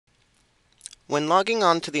When logging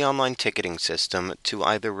on to the online ticketing system to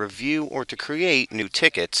either review or to create new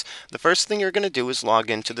tickets, the first thing you're going to do is log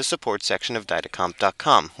into the support section of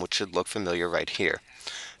Dydacomp.com, which should look familiar right here.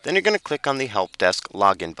 Then you're going to click on the Help Desk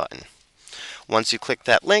login button. Once you click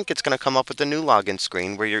that link, it's going to come up with a new login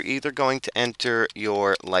screen where you're either going to enter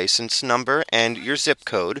your license number and your zip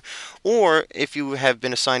code, or if you have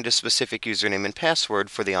been assigned a specific username and password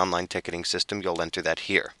for the online ticketing system, you'll enter that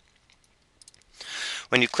here.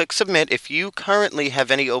 When you click Submit, if you currently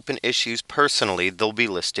have any open issues personally, they'll be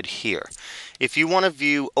listed here. If you want to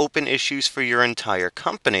view open issues for your entire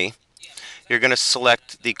company, you're going to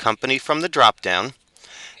select the company from the drop-down,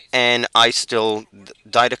 and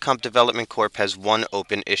Dydacomp Development Corp has one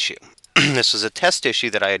open issue. This was a test issue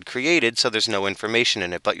that I had created, so there's no information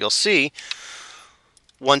in it, but you'll see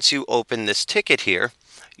once you open this ticket here,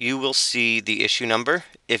 you will see the issue number,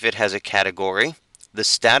 if it has a category, the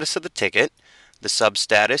status of the ticket, the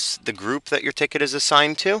substatus, the group that your ticket is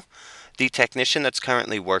assigned to, the technician that's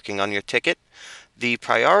currently working on your ticket, the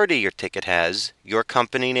priority your ticket has, your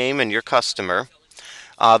company name and your customer,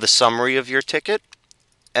 the summary of your ticket,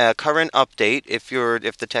 current update.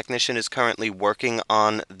 If the technician is currently working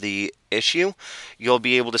on the issue, you'll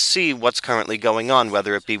be able to see what's currently going on,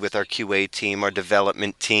 whether it be with our QA team or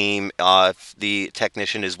development team, if the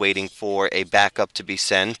technician is waiting for a backup to be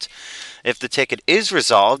sent. If the ticket is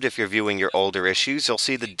resolved, if you're viewing your older issues, you'll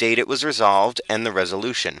see the date it was resolved and the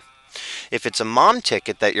resolution. If it's a mom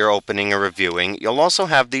ticket that you're opening or reviewing, you'll also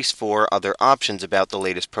have these four other options about the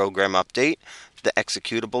latest program update, the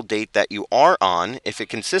executable date that you are on, if it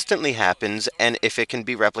consistently happens, and if it can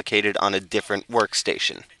be replicated on a different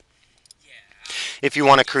workstation. If you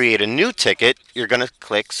want to create a new ticket, you're going to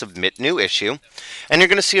click Submit New Issue, and you're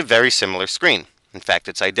going to see a very similar screen. In fact,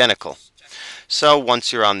 it's identical. So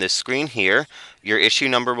once you're on this screen here, your issue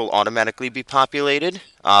number will automatically be populated.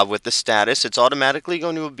 With the status, it's automatically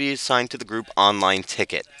going to be assigned to the group Online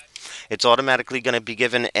Ticket. It's automatically going to be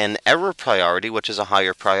given an error priority, which is a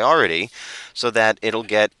higher priority, so that it'll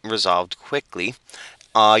get resolved quickly.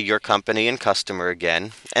 Your company and customer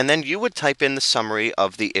again, and then you would type in the summary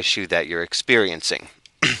of the issue that you're experiencing.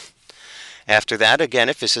 After that, again,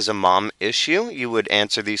 if this is a mom issue, you would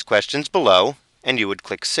answer these questions below, and you would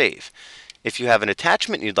click Save. If you have an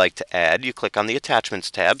attachment you'd like to add, you click on the Attachments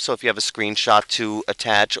tab. So if you have a screenshot to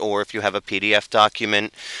attach, or if you have a PDF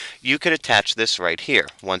document, you could attach this right here.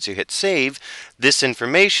 Once you hit Save, this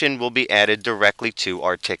information will be added directly to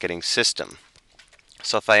our ticketing system.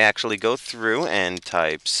 So if I actually go through and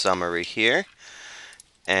type Summary here,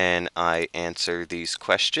 and I answer these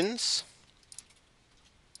questions,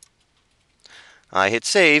 I hit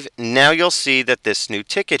Save. Now you'll see that this new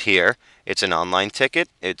ticket here, it's an online ticket,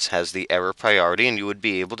 it has the error priority, and you would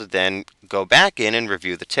be able to then go back in and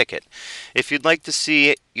review the ticket. If you'd like to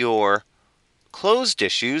see your closed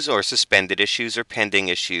issues or suspended issues or pending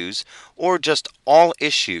issues or just all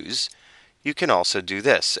issues, you can also do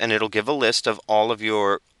this, and it'll give a list of all of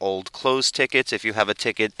your old closed tickets. If you have a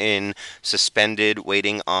ticket in suspended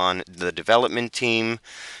waiting on the development team,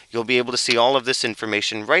 you'll be able to see all of this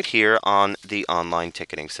information right here on the online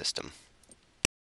ticketing system.